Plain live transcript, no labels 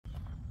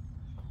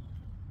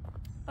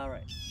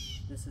Alright,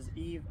 this is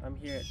Eve. I'm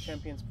here at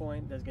Champions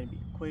Point. There's going to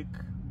be a quick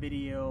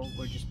video.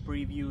 We're just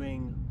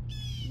previewing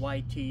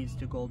white tees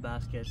to gold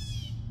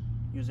baskets.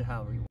 Use it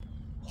however you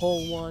want.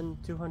 Hole 1,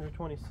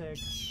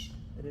 226.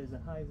 It is a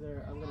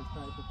hyzer. I'm going to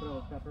try to throw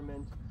a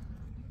peppermint.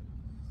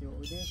 See what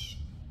we do.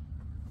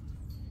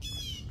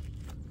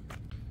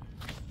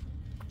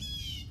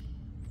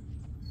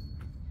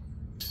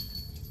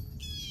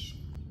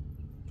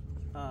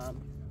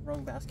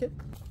 Wrong basket.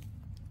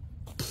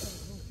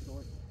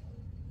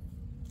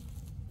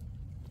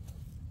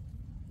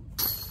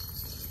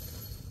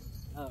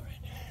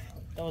 Alright,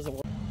 that wasn't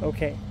working.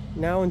 Okay,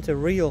 now into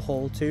real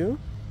hole 2.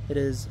 It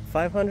is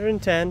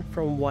 510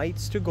 from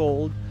whites to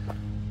gold.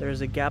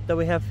 There's a gap that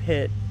we have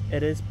hit.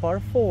 It is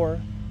par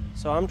 4,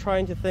 so I'm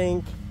trying to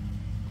think.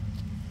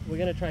 We're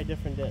gonna try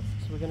different discs.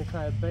 We're gonna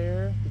try a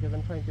bear because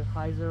I'm trying to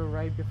hyzer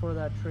right before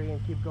that tree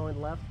and keep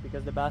going left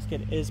because the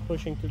basket is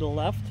pushing to the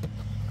left.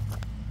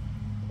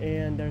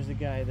 And there's a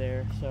guy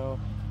there, so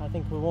I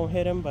think we won't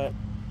hit him, but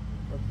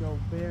let's go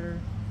bear,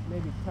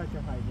 maybe touch a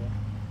hyzer.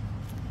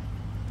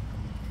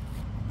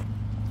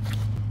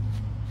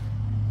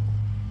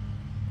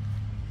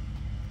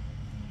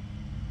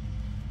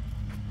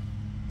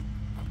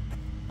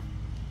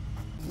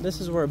 This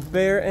is where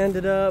bear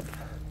ended up.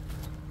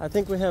 I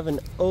think we have an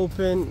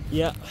open,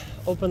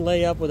 open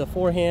layup with a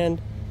forehand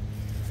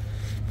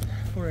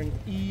for an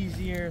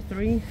easier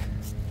 3.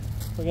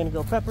 We're gonna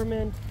go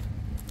peppermint.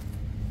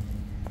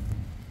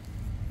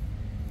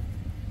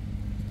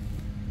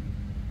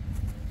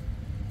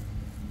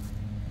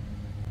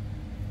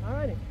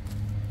 Alrighty,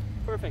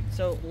 perfect.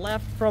 So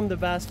left from the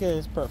basket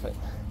is perfect.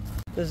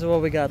 This is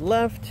what we got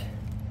left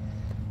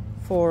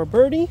for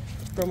birdie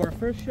from our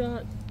first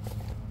shot.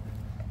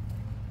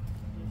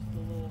 Just a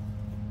little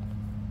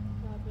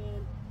tap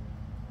in.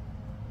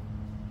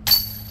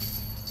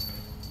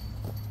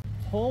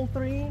 Hole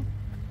 3,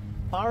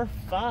 par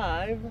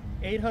 5,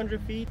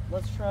 800 feet.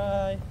 Let's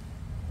try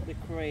the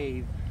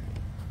crave.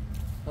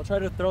 I'll try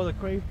to throw the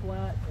crave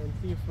flat and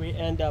see if we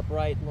end up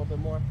right a little bit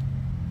more.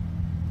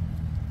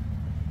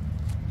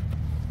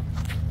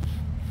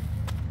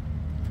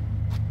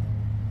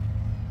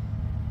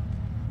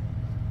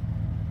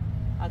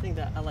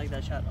 I like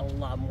that shot a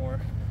lot more.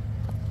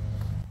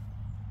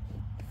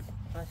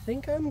 I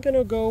think I'm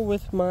gonna go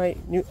with my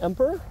new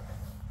Emperor.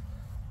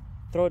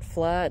 Throw it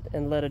flat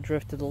and let it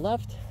drift to the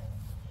left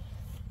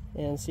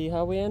and see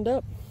how we end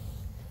up.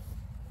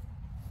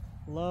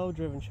 Low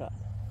driven shot.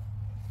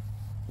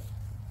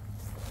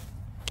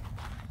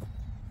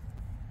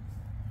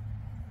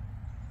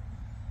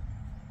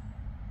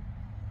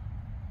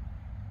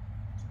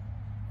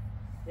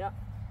 Yeah,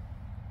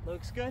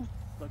 looks good.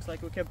 Looks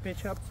like we can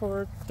pitch up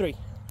for 3.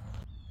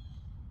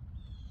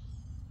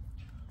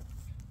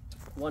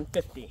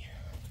 150.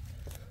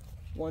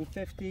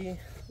 150.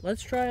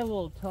 Let's try a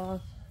little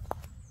toss.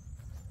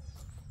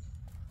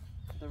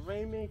 The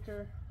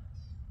Rainmaker.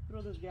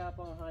 Throw this gap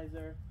on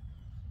hyzer.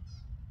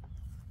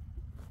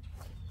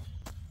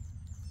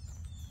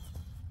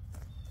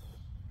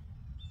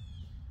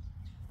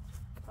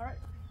 Alright.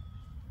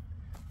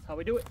 That's how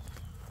we do it.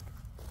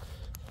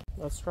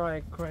 Let's try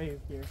a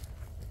crave here.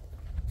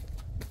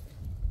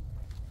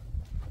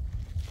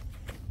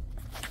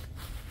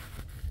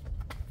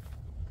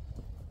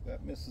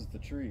 That misses the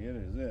tree, it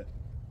is it.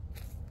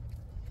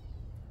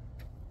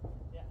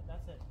 Yeah,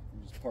 that's it.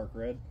 You just park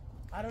red?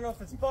 I don't know if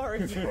it's far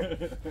yet.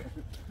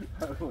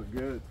 That looked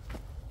good.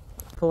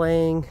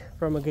 Playing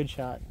from a good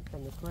shot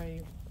from the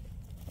crave.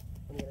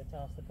 I'm going to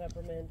toss the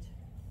peppermint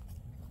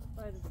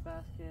right at the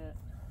basket.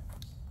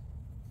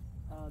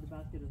 The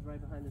basket is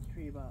right behind this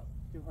tree, about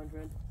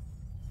 200.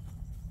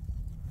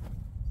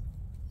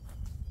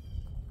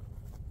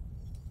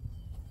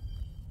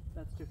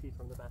 That's 2 feet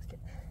from the basket.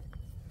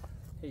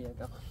 Here you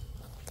go.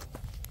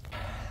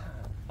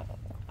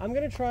 I'm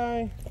gonna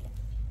try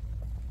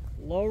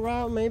low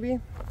route maybe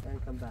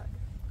and come back.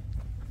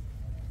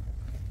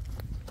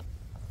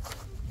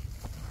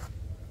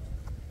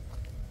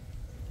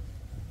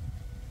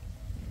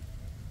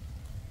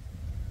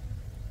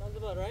 Sounds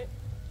about right.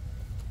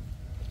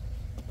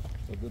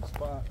 It's a good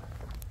spot.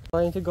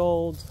 Playing to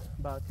gold,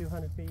 about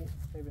 200 feet,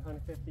 maybe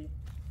 150.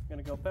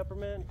 Gonna go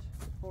peppermint,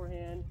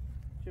 forehand,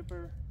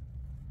 chipper.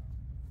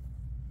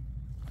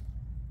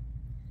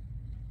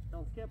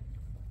 Don't skip.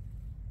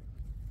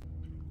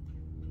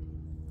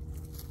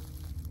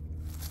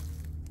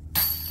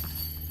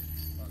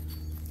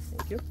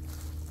 Thank you.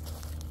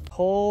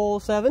 Hole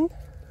 7.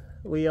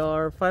 We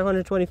are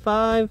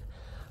 525.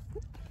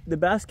 The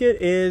basket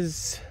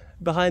is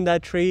behind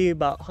that tree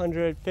about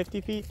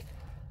 150 feet,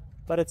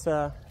 but it's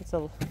a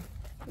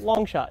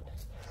long shot.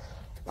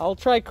 I'll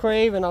try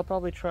crave and I'll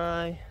probably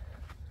try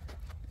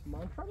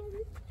mantra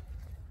maybe.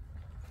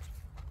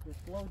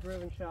 Just slow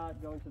driven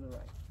shot going to the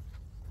right.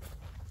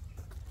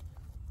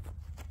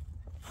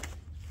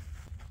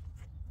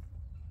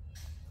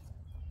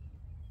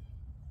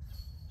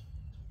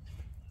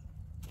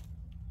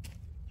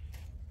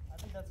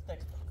 That's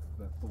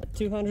textbook.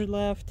 200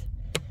 left.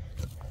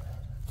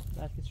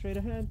 Basket straight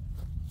ahead.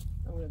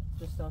 I'm gonna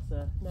just toss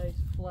a nice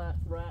flat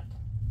rat.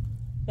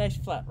 Nice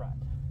flat rat.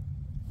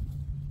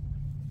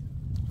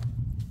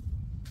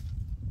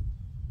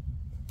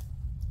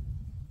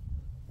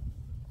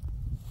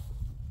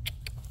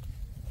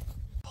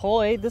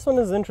 Hole 8, this one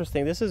is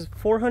interesting. This is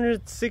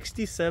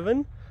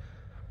 467,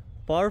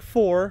 bar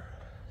 4,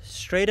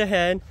 straight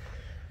ahead.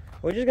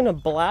 We're just gonna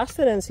blast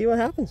it and see what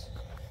happens.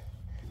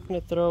 I'm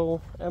gonna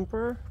throw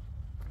Emperor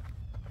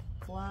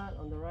flat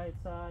on the right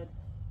side.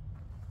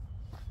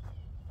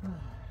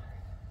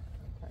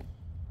 Okay.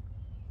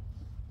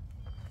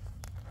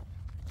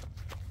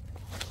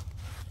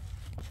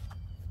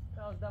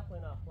 That was definitely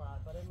not flat,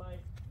 but it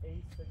might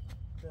ace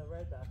the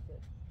red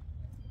basket.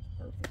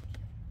 Perfect.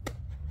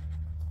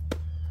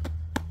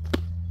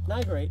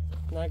 Not great,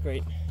 not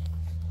great.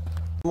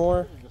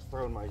 More. Just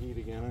throwing my heat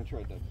again. I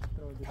tried to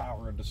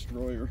power a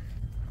destroyer.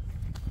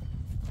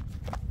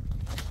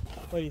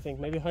 What do you think?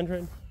 Maybe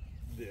 100?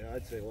 Yeah,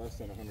 I'd say less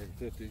than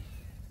 150.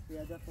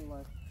 Yeah, definitely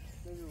less.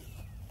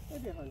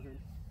 Maybe 100.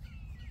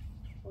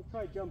 We'll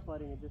try jump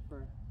putting it just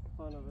for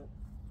fun of it.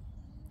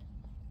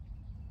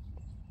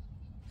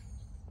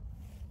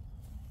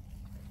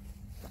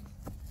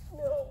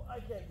 No, I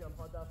can't jump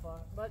out that far,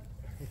 but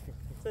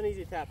it's an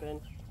easy tap in.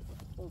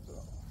 We'll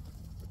throw.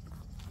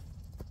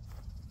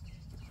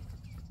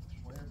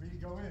 Where B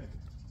go in?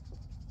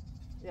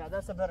 Yeah,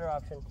 that's a better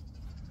option.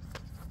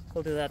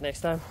 We'll do that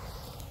next time.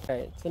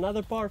 Alright, it's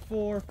another par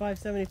 4,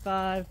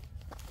 575.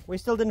 We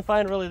still didn't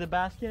find really the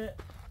basket,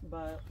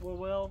 but we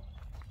will.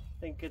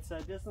 I think it's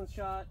a distance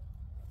shot.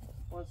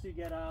 Once you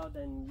get out,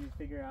 then you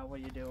figure out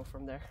what you do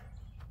from there.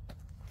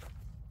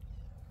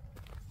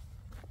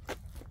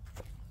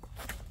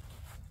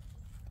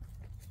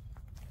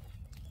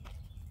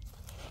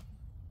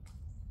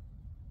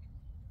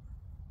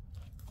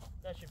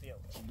 That should be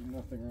okay. Should be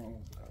nothing wrong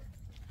with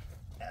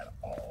that at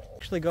all.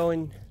 Actually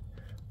going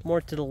more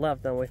to the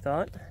left than we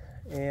thought,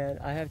 and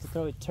I have to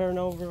throw a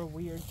turnover,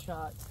 weird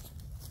shot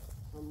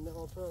from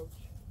no approach,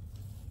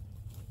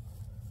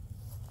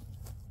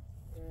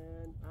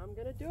 and I'm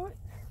gonna do it.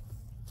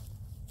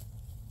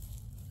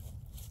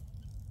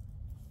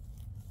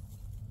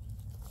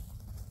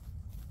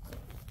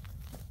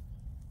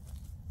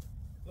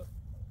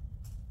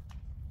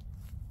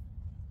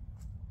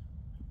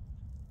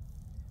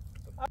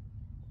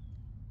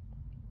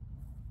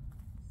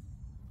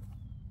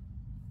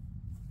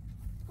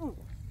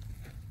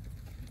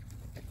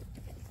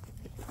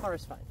 Par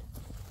is fine.